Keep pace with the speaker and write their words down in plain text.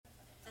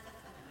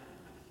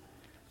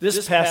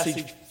This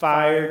passage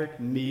fired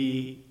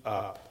me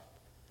up.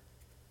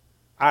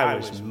 I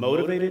was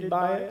motivated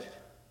by it.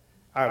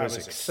 I was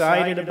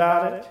excited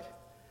about it.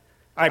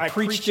 I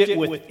preached it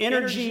with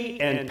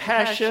energy and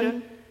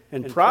passion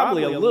and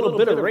probably a little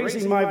bit of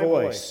raising my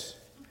voice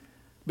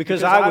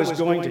because I was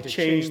going to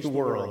change the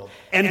world.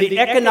 And the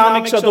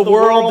economics of the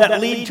world that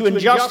lead to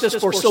injustice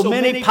for so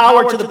many,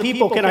 power to the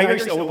people. Can I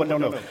hear you? Oh,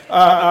 no.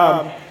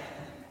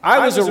 I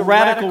was a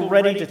radical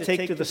ready to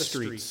take to the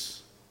streets.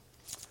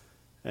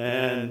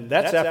 And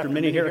that's after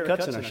many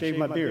haircuts and I shaved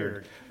my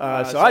beard.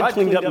 So I'd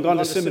cleaned up and gone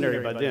to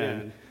seminary by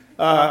then.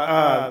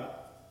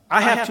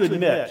 I have to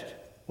admit,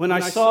 when I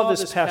saw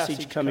this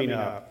passage coming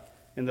up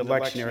in the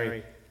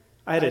lectionary,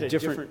 I had a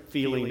different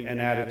feeling and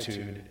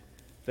attitude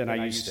than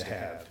I used to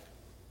have.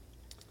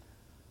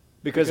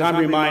 Because I'm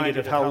reminded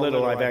of how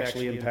little I've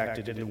actually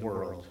impacted in the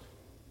world.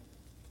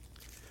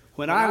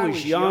 When I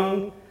was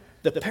young,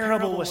 the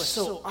parable was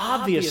so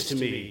obvious to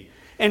me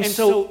and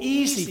so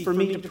easy for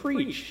me to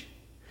preach.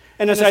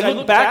 And as I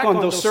look back on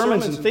those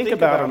sermons and think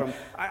about them,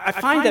 I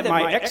find that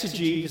my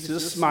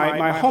exegesis,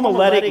 my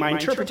homiletic, my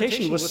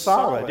interpretation was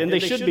solid, and they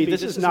should be.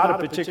 This is not a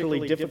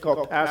particularly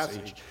difficult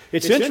passage.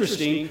 It's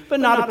interesting,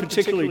 but not a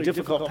particularly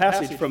difficult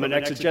passage from an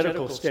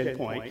exegetical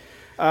standpoint.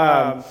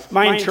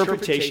 My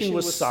interpretation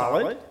was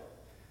solid,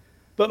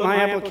 but my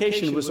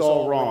application was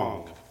all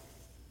wrong.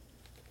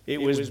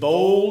 It was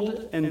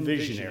bold and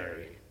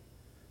visionary,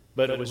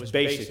 but it was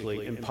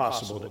basically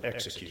impossible to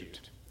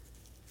execute.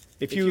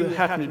 If you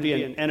happen to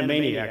be an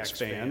Animaniacs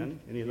fan,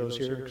 any of those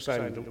here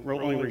excited?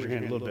 Only raise your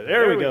hand a little bit.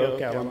 There we go,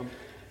 Callum.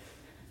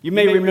 You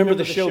may remember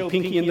the show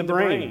Pinky and the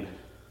Brain.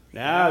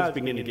 Now it's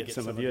beginning to get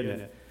some of you,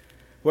 isn't it?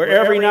 Where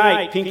every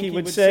night Pinky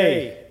would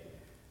say,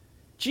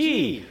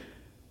 "Gee,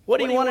 what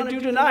do you want to do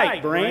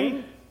tonight,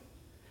 Brain?"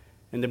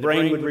 And the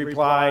Brain would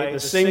reply, "The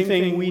same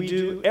thing we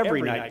do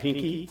every night,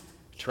 Pinky,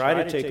 try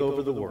to take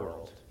over the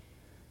world."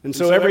 And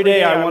so every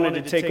day I wanted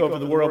to take over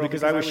the world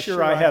because I was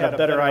sure I had a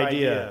better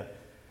idea.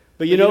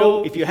 But you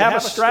know, if you have a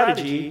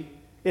strategy,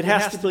 it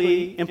has to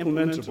be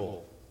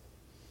implementable.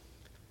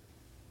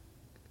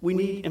 We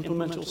need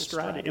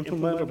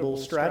implementable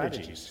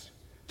strategies.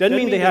 Doesn't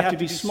mean they have to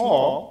be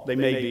small, they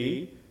may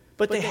be,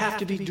 but they have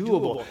to be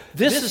doable.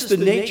 This is the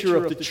nature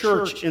of the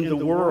church in the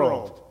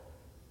world.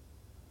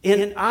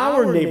 In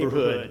our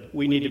neighborhood,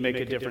 we need to make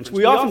a difference.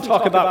 We often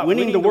talk about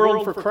winning the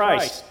world for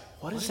Christ.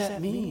 What does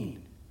that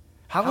mean?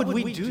 How would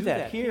we do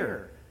that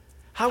here?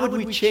 How would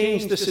we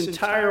change this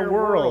entire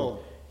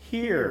world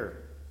here?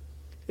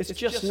 It's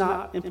just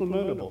not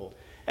implementable.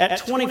 At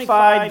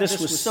 25, this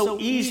was so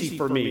easy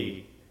for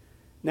me.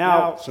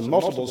 Now, some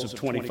multiples of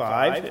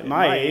 25, at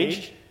my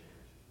age,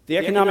 the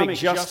economic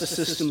justice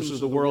systems of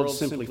the world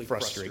simply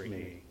frustrate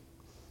me.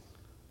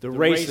 The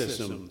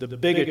racism, the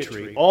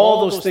bigotry,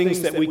 all those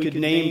things that we could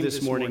name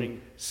this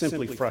morning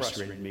simply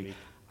frustrated me.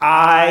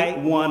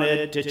 I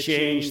wanted to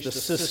change the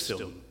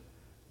system.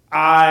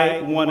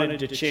 I wanted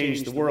to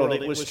change the world.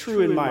 It was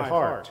true in my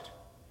heart.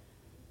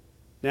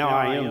 Now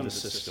I am the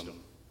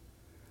system.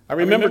 I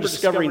remember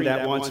discovering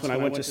that once when I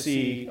went to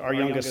see our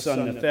youngest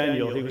son,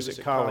 Nathaniel. He was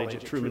at college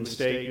at Truman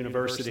State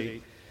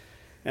University.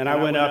 And I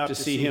went up to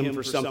see him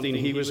for something.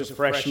 He was a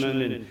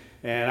freshman,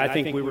 and I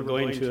think we were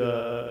going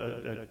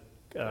to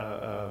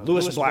a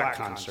Lewis Black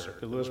concert,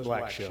 the Lewis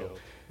Black show.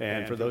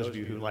 And for those of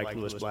you who like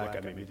Lewis Black, I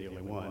may be the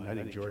only one. I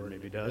think Jordan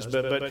maybe does.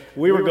 But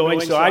we were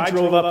going, so I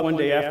drove up one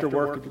day after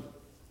work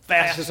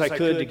fast as I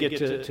could to get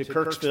to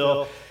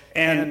Kirksville.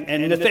 And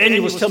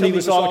Nathaniel was telling me he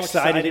was all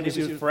excited. He was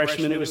a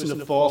freshman. It was in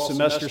the fall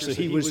semester, so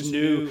he was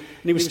new.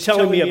 And he was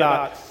telling me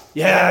about,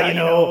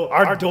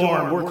 our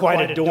dorm. We're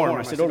quite a dorm.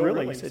 I said, "Oh,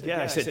 really?" He said,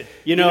 "Yeah." I said,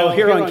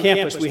 here on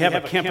campus, we have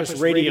a campus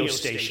radio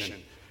station.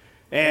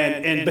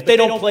 But they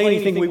don't play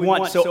anything we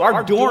want. So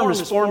our dorm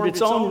has formed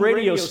its own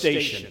radio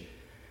station.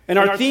 And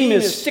our theme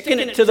is sticking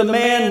it to the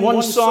man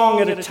one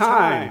song at a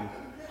time.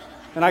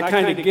 And I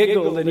kind of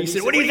giggled, and he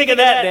said, "What do you think of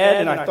that, Dad?"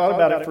 And I thought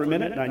about it for a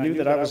minute, and I knew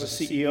that I was a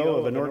CEO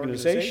of an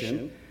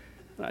organization.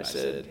 And I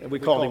said, we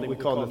called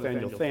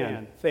Nathaniel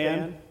Fan.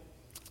 Fan,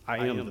 I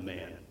am the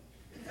man.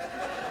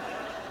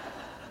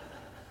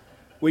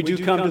 We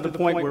do come to the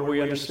point where we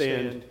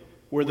understand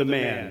we're the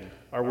man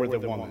or we're the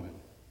woman.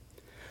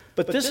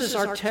 But this is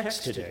our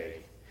text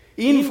today.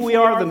 Even if we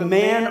are the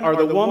man or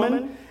the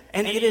woman,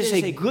 and it is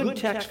a good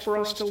text for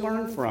us to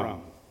learn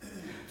from.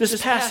 This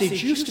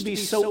passage used to be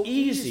so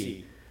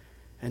easy,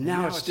 and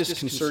now it's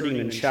disconcerting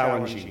and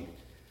challenging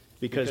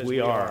because we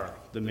are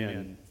the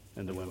men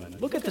and the women.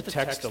 Look at the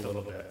text a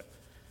little bit.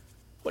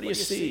 What do you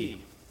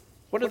see?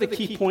 What are the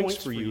key points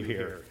for you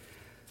here?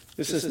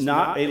 This is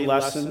not a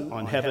lesson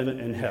on heaven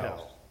and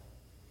hell.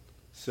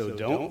 So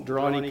don't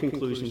draw any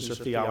conclusions or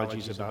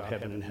theologies about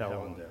heaven and hell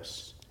on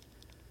this.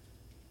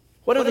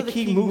 What are the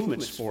key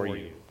movements for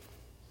you?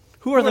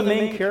 Who are the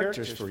main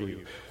characters for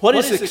you? What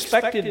is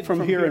expected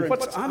from here and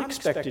what's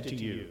unexpected to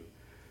you?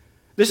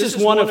 This is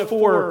one of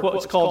four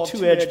what's called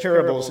two-edged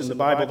parables in the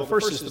Bible. The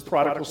first is the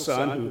prodigal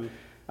son, who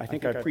I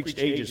think I preached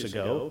ages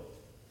ago.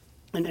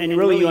 And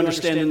really you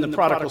understand in the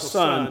prodigal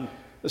son,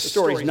 the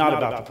story's not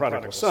about the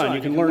prodigal son.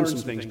 You can learn some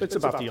things, but it's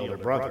about the older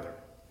brother.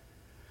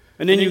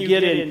 And then you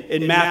get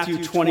in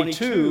Matthew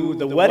 22,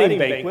 the wedding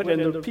banquet,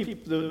 and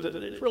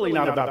it's really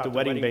not about the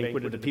wedding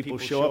banquet and the people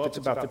who show up, it's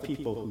about the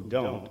people who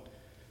don't.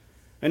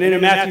 And then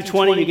in Matthew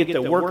 20, you get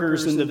the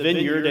workers in the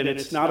vineyard, and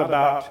it's not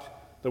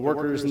about the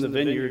workers in the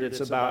vineyard, it's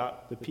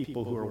about the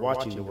people who are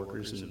watching the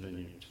workers in the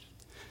vineyard.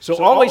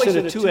 So always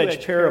in a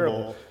two-edged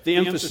parable, the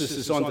emphasis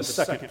is on the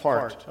second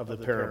part of the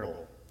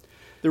parable.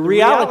 The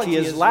reality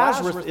is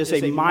Lazarus is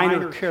a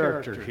minor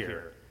character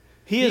here.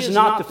 He is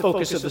not the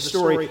focus of the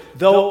story,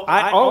 though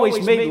I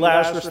always made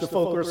Lazarus the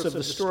focus of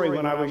the story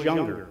when I was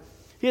younger.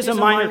 He is a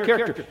minor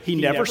character. He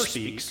never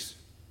speaks.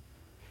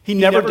 He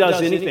never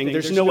does anything.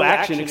 There's no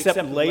action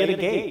except lay at a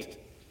gate.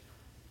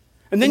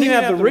 And then you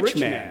have the rich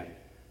man.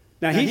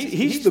 Now,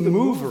 he's the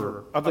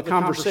mover of the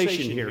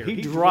conversation here.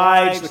 He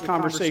drives the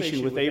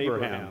conversation with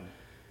Abraham.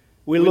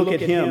 We look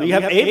at him. You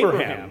have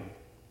Abraham.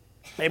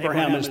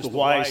 Abraham is the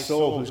wise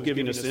soul who's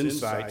giving us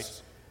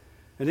insights.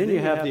 And then you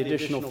have the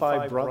additional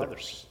 5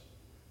 brothers,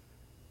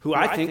 who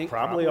I think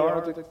probably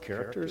are the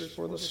characters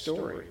for the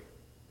story.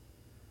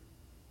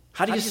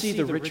 How do you see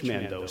the rich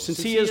man, though? Since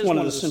he is one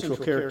of the central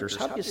characters,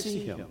 how do you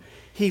see him?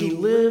 He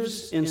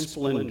lives in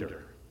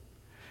splendor.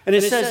 And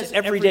it says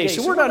every day.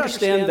 So we're to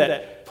understand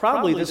that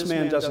probably this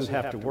man doesn't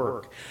have to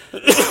work.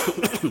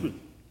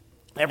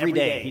 Every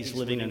day he's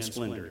living in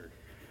splendor.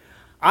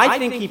 I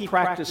think he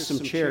practiced some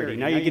charity.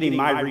 Now you're getting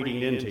my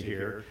reading into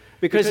here,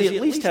 because he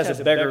at least has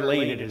a beggar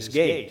laying at his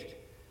gate.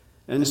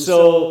 And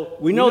so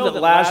we know that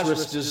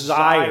Lazarus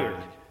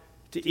desired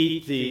to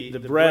eat the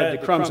bread,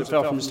 the crumbs that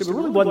fell from his table. It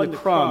really wasn't the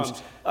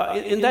crumbs.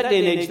 In that day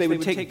and age, they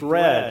would take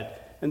bread,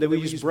 and they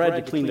would use bread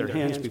to clean their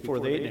hands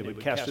before they ate it. They would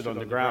cast it on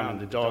the ground, and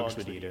the dogs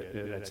would eat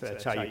it.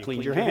 That's how you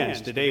cleaned your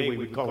hands. Today, we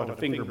would call it a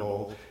finger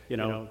bowl. You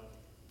know,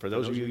 for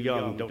those of you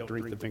young, don't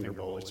drink the finger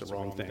bowl. It's the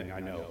wrong thing, I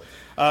know.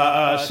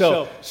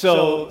 So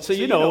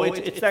you know,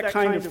 it's that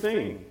kind of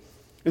thing.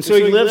 And so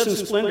he lives in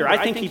splendor. I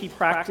think he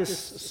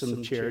practiced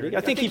some charity.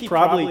 I think he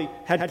probably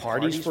had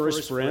parties for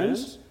his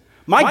friends.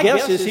 My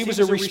guess is he was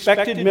a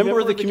respected member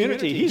of the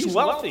community. He's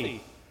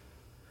wealthy.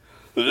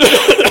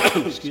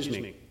 Excuse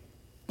me.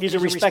 He's a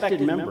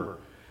respected member.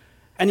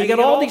 And you got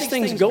all these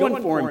things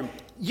going for him.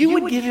 You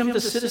would give him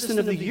the Citizen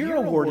of the Year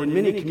award in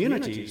many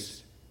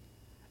communities.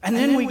 And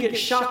then we get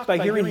shocked by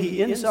hearing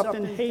he ends up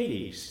in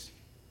Hades.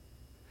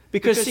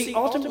 Because, see,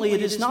 ultimately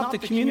it is not the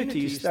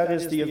communities that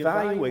is the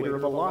evaluator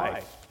of a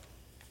life.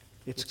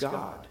 It's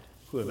God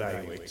who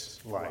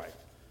evaluates life.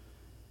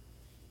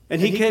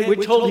 And we're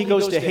told he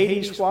goes to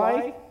Hades.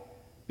 Why?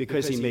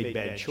 Because he made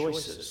bad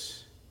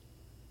choices.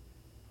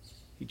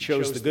 He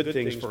chose the good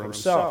things for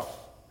himself,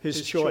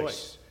 his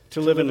choice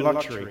to live in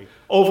luxury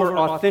over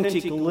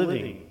authentic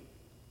living.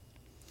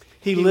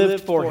 He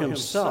lived for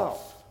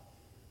himself,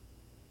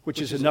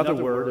 which is another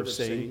word of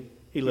saying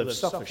he lived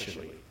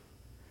selfishly.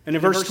 And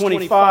in verse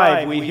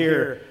 25, we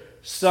hear,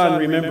 son,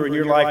 remember in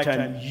your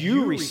lifetime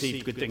you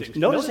received good things.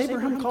 Notice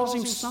Abraham calls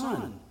him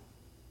son.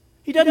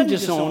 He doesn't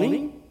disown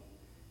him.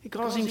 He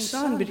calls him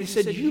son, but he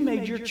said, you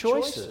made your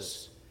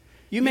choices.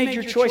 You made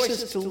your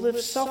choices to live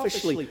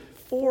selfishly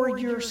for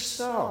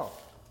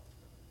yourself.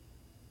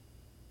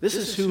 This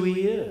is who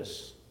he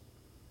is.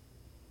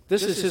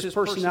 This is his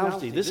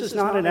personality. This is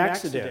not an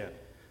accident.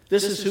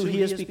 This is who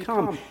he has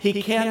become.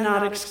 He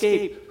cannot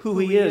escape who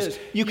he is.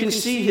 You can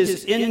see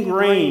his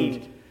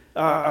ingrained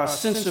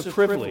sense of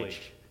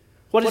privilege.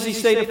 What does he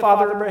say to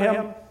Father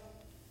Abraham?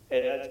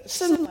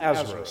 Send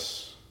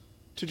Lazarus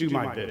to do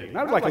my bidding.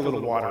 I would like a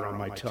little water on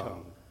my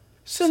tongue.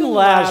 Send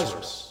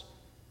Lazarus.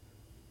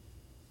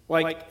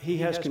 Like he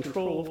has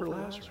control over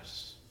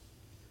Lazarus.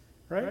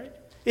 Right?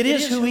 It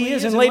is who he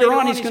is. And later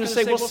on he's going to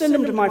say, well, send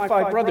him to my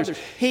 5 brothers.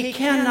 He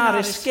cannot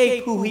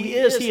escape who he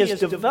is. He has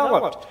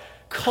developed,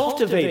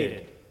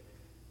 cultivated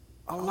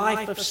a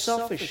life of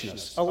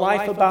selfishness, a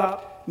life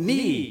about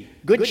me,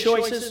 good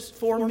choices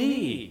for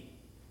me.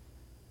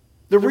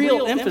 The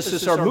real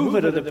emphasis or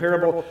movement of the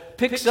parable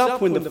picks up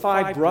when the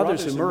 5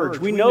 brothers emerge.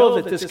 We know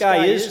that this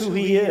guy is who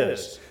he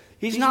is.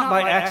 He's not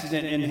by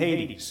accident in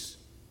Hades.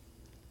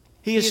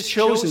 He has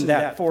chosen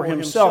that for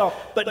himself.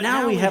 But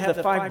now we have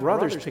the 5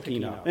 brothers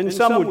picking up. And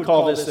some would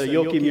call this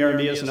Joachim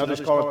Jeremias, and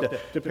others call it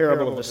the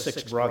parable of the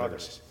 6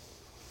 brothers.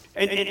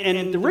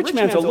 And the rich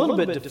man's a little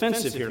bit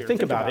defensive here.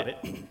 Think about it.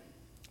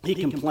 He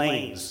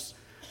complains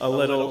a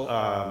little,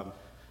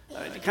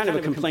 kind of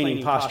a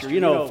complaining posture. You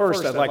know,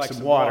 first I'd like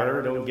some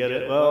water. Don't get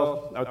it.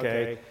 Well,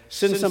 okay.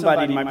 Send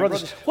somebody to my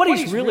brothers. What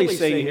he's really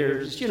saying here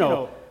is, you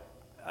know,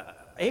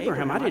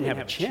 Abraham, I didn't have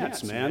a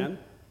chance, man.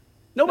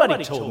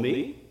 Nobody told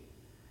me.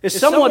 If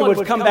someone would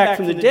have come back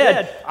from the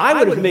dead, I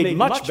would have made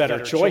much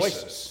better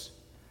choices.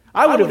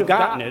 I would have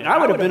gotten it. I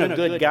would have been a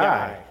good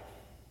guy.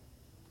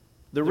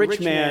 The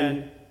rich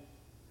man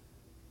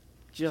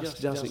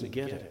just doesn't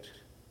get it.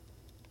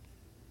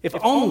 If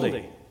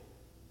only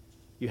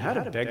you had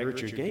a beggar at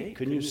your gate,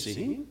 couldn't you see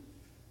him?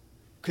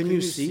 Couldn't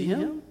you see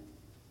him?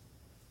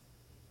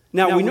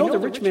 Now, we know the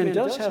rich man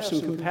does have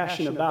some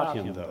compassion about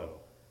him, though.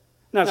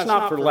 Now, it's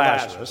not for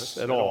Lazarus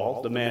at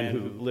all, the man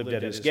who lived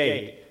at his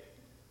gate.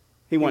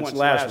 He wants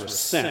Lazarus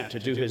sent to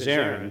do his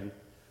errand,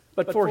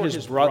 but for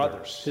his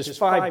brothers, his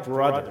 5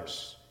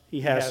 brothers,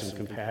 he has some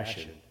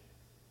compassion.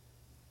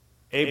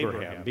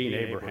 Abraham, being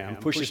Abraham,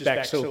 pushes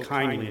back so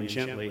kindly and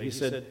gently. He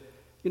said,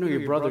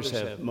 your brothers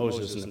have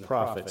Moses and the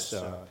prophets.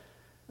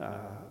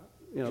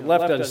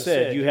 Left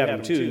unsaid, you have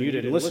them too, and you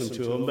didn't listen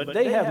to them, but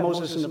they have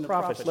Moses and the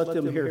prophets. Let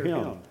them hear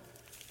him.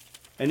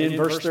 And in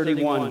verse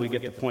 31, we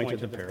get the point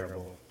of the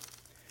parable.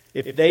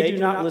 If they do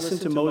not listen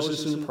to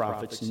Moses and the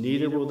prophets,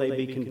 neither will they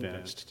be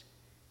convinced,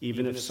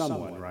 even if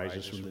someone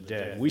rises from the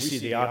dead. We see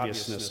the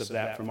obviousness of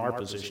that from our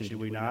position, do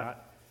we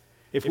not?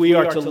 If we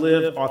are to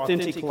live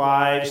authentic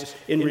lives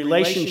in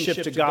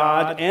relationship to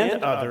God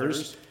and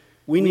others,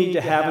 we need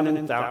to have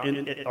an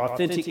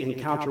authentic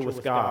encounter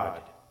with God.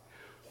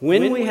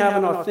 When we have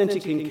an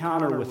authentic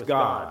encounter with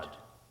God,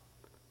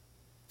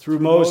 through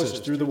Moses,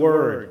 through the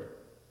Word,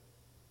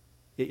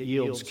 it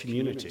yields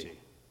community.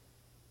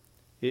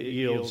 It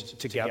yields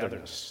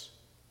togetherness.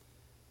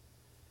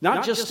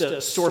 Not just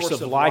a source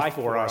of life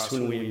for us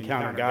when we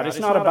encounter God. It's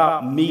not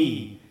about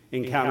me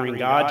encountering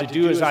God to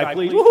do as I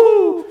please.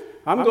 Woohoo!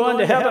 I'm going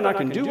to heaven. I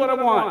can do what I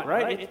want,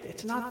 right?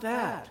 It's not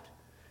that.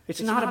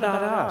 It's not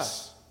about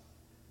us.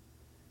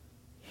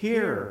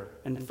 Hear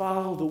and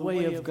follow the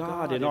way of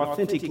God, and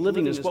authentic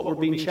living is what we're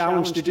being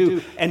challenged to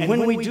do. And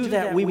when we do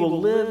that, we will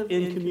live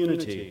in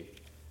community.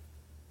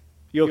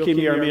 Joachim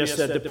Jeremiah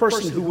said, the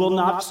person who will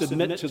not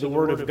submit to the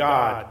Word of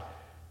God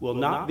will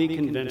not be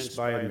convinced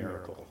by a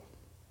miracle.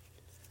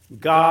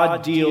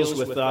 God deals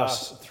with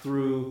us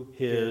through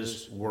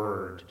His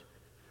Word.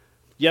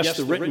 Yes,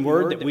 the written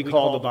Word that we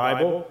call the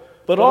Bible,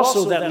 but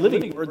also that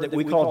living Word that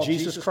we call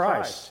Jesus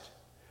Christ,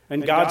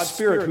 and God's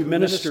Spirit who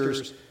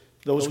ministers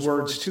those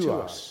words to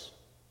us.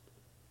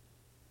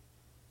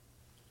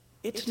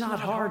 It's not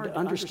hard to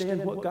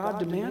understand what God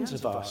demands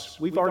of us.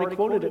 We've already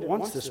quoted it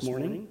once this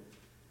morning.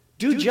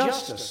 Do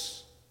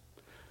justice.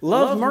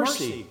 Love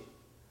mercy.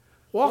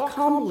 Walk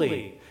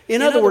humbly.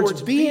 In other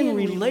words, be in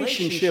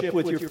relationship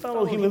with your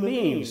fellow human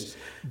beings.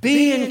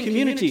 Be in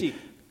community.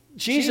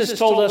 Jesus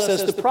told us,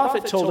 as the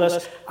prophet told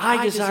us,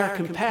 I desire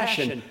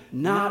compassion,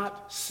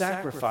 not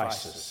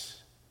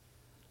sacrifices.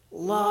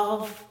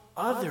 Love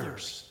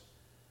others.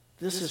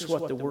 This is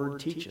what the Word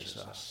teaches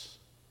us.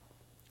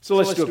 So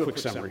let's do a quick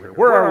summary here.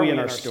 Where are we in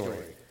our story?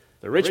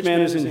 The rich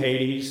man is in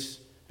Hades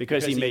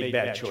because he made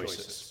bad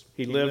choices.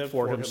 He lived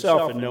for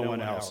himself and no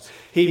one else.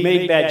 He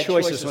made bad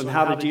choices on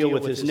how to deal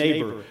with his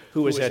neighbor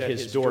who was at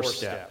his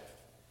doorstep.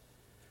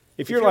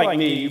 If you're like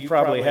me, you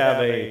probably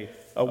have a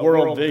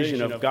world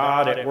vision of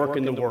God at work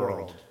in the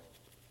world.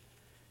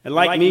 And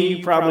like me,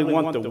 you probably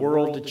want the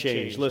world to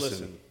change.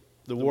 Listen,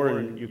 the war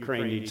in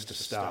Ukraine needs to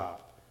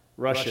stop.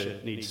 Russia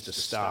needs to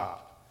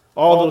stop.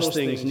 All those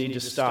things need to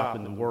stop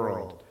in the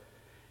world.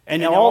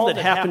 And all that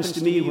happens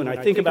to me when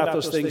I think about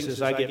those things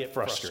is I get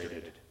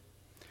frustrated.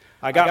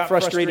 I got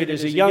frustrated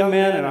as a young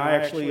man, and I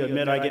actually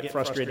admit I get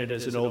frustrated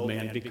as an old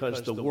man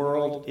because the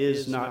world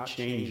is not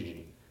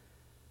changing.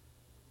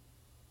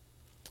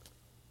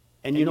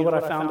 And you know what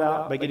I found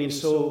out by getting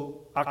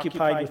so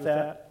occupied with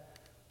that?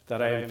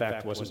 That I, in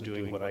fact, wasn't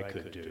doing what I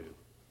could do.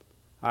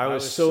 I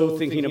was so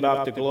thinking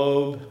about the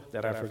globe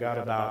that I forgot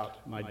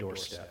about my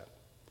doorstep.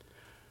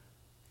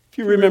 If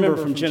you remember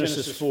from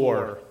Genesis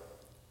 4,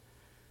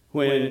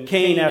 when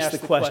Cain asked the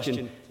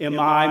question, am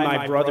I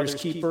my brother's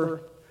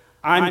keeper?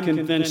 I'm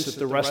convinced that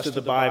the rest of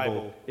the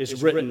Bible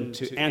is written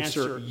to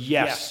answer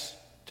yes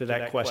to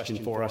that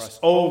question for us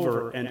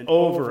over and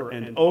over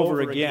and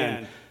over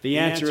again. The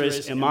answer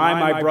is, am I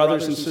my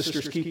brothers and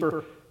sisters'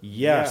 keeper?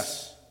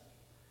 Yes.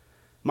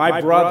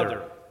 My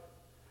brother,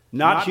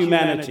 not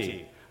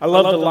humanity. I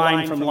love the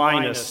line from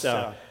Linus,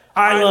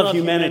 I love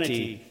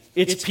humanity.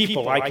 It's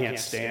people I can't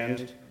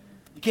stand.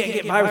 You can't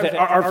get by with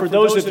that. Or for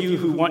those of you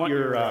who want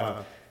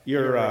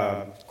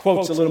your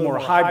quotes a little more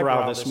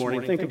highbrow this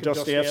morning, think of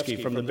Dostoevsky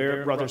from the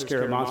Brothers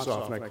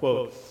Karamazov, and I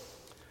quote,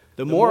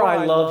 the more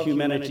I love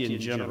humanity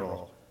in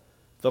general,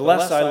 the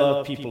less I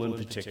love people in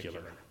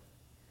particular.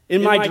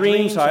 In my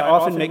dreams, I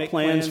often make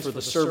plans for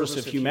the service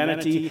of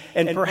humanity,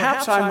 and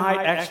perhaps I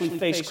might actually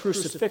face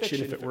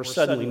crucifixion if it were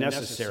suddenly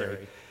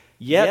necessary.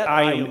 Yet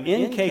I am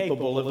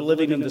incapable of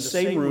living in the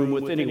same room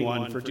with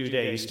anyone for 2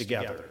 days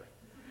together.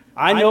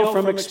 I know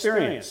from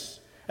experience,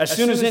 as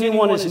soon as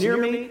anyone is near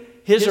me,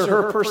 his or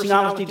her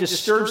personality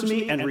disturbs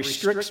me and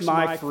restricts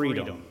my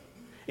freedom.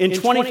 In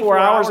 24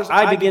 hours,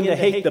 I begin to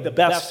hate the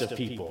best of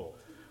people.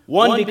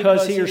 One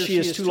because he or she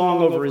is too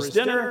long over his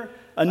dinner,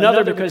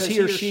 another because he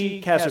or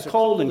she has a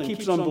cold and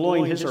keeps on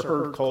blowing his or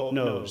her cold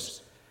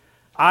nose.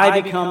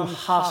 I become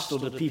hostile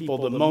to people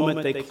the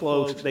moment they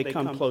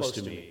come close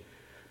to me.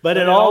 But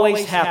it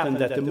always happened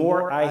that the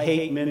more I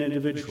hate men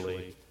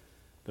individually,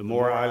 the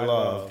more I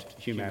loved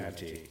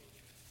humanity.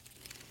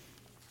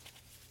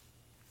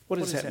 What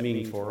does that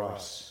mean for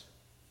us?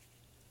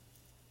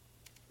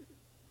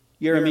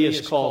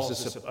 Jeremiah calls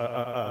this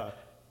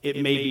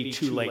it may be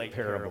too late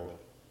parable.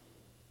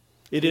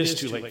 It is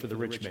too late for the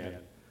rich man.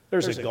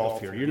 There's a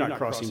gulf here. You're not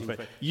crossing.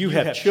 You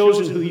have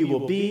chosen who you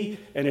will be,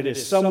 and it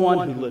is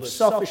someone who lives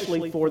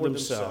selfishly for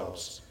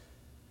themselves.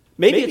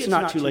 Maybe it's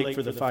not too late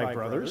for the 5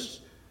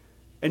 brothers.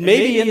 And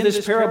maybe in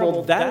this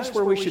parable, that is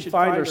where we should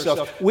find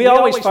ourselves. We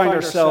always find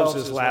ourselves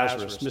as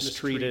Lazarus,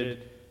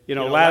 mistreated. You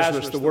know,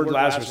 Lazarus, the word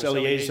Lazarus,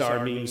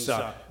 Eleazar, means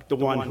the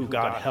one who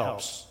God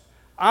helps.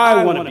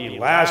 I want to be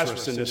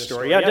Lazarus in this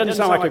story. Yeah, it doesn't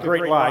sound like a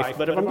great life,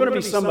 but if I'm going to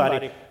be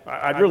somebody,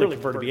 I'd really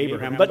prefer to be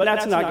Abraham, but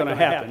that's not going to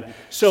happen.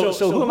 So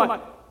who am I?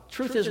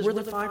 Truth is, we're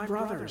the 5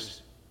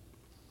 brothers.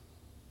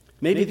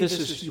 Maybe this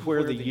is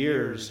where the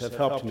years have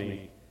helped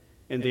me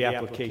in the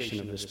application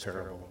of this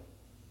parable.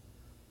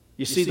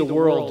 You see, the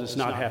world does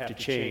not have to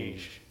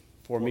change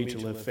for me to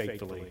live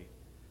faithfully.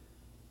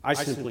 I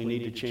simply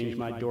need to change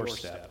my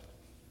doorstep,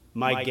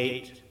 my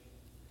gate.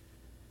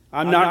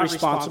 I'm not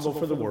responsible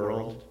for the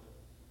world,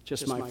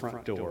 just my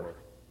front door.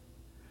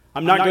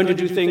 I'm not going to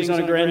do things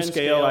on a grand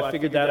scale. I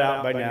figured that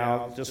out by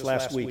now. Just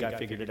last week, I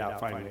figured it out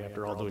finally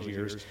after all those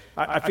years.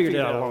 I figured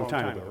it out a long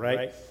time ago,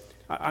 right?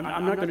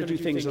 I'm not going to do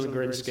things on a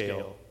grand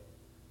scale.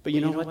 But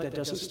you know what? That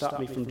doesn't stop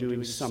me from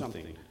doing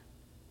something.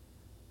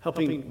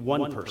 Helping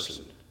one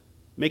person.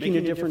 Making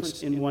a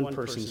difference in one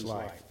person's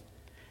life.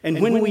 And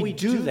when we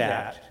do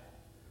that,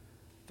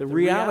 the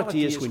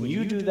reality is when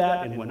you do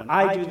that, and when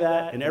I do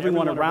that, and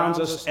everyone around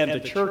us, and the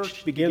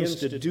church begins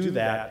to do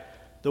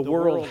that, the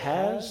world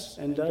has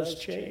and does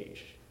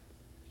change.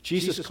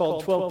 Jesus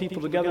called 12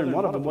 people together, and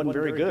one of them wasn't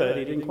very good.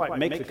 He didn't quite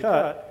make the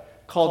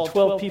cut. Called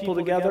 12 people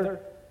together,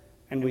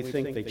 and we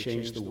think they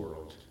changed the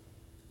world.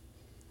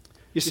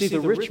 You see,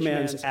 the rich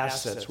man's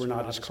assets were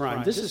not his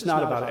crime. This is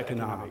not about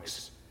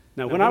economics.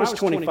 Now, when I was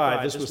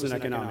 25, this was an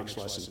economics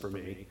lesson for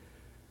me.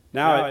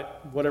 Now,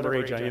 at whatever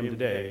age I am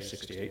today,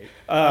 68,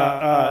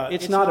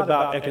 it's not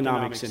about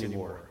economics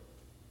anymore.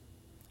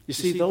 You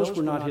see, those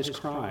were not his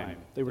crime.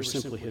 They were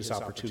simply his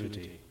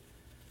opportunity.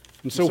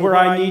 And so where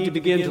I need to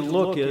begin to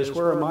look is,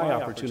 where are my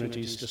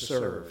opportunities to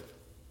serve?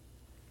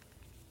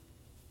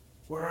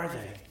 Where are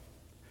they?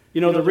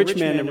 You know, the rich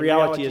man, in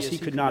reality, is he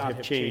could not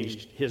have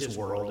changed his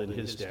world in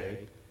his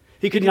day.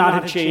 He could not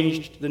have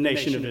changed the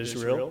nation of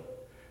Israel.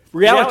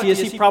 Reality is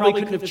he probably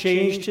couldn't have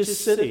changed his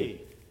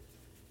city.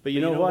 But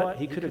you know what?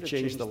 He could have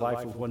changed the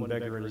life of one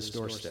beggar at his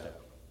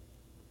doorstep.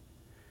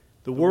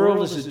 The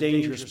world is a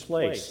dangerous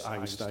place,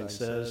 Einstein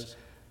says,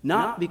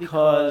 not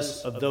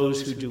because of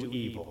those who do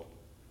evil,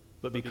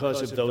 but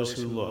because of those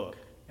who look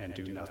and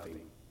do nothing.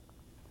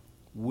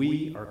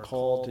 We are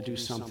called to do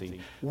something.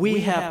 We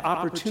have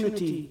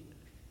opportunity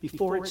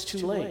before it's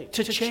too late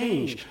to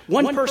change.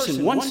 One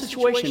person, one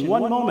situation,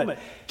 one moment.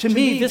 To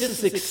me, this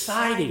is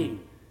exciting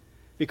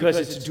because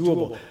it's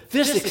doable.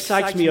 This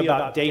excites me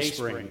about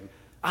Dayspring,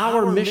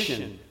 our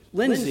mission.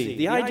 Lindsay,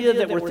 the idea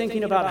that we're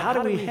thinking about how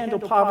do we handle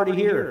poverty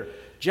here.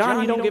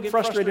 John, you don't get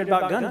frustrated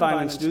about gun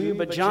violence, do you?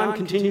 But John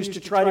continues to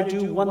try to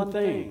do one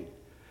thing.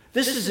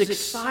 This is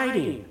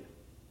exciting.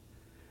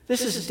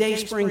 This is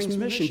Dayspring's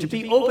mission, to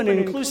be open and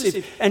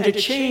inclusive and to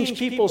change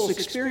people's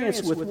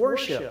experience with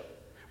worship,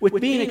 with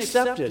being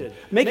accepted,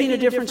 making a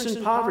difference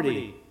in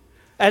poverty.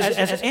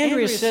 As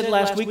Andrea said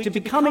last week, to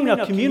becoming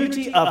a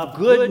community of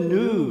good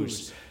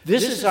news.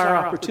 This is our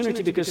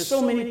opportunity because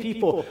so many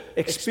people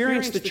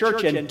experience the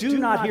church and do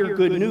not hear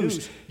good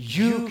news.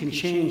 You can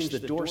change the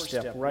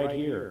doorstep right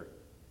here.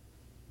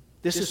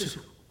 This is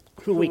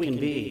who we can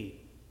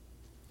be.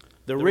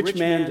 The rich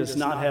man does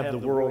not have the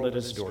world at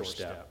his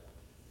doorstep.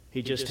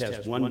 He just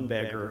has one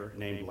beggar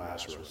named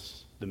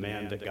Lazarus, the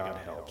man that God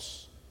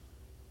helps.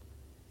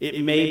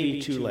 It may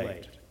be too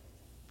late,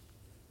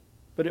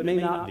 but it may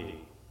not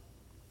be.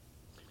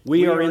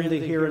 We are in the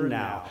here and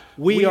now.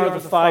 We are the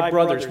 5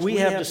 brothers. We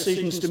have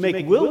decisions to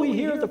make. Will we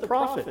hear the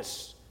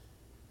prophets?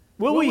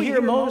 Will we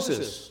hear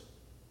Moses?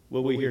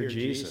 Will we hear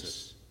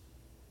Jesus?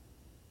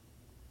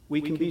 We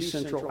can be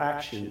central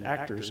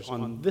actors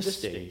on this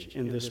stage,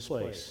 in this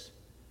place.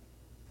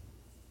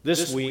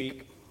 This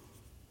week,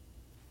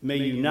 may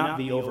you not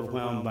be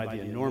overwhelmed by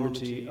the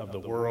enormity of the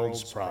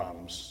world's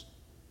problems.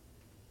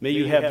 May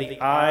you have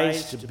the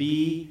eyes to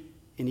be,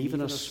 in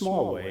even a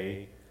small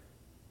way,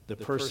 the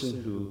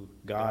person who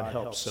God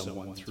helps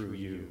someone through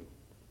you.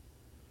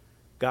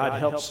 God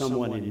helps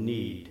someone in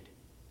need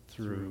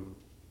through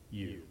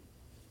you.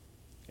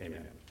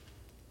 Amen.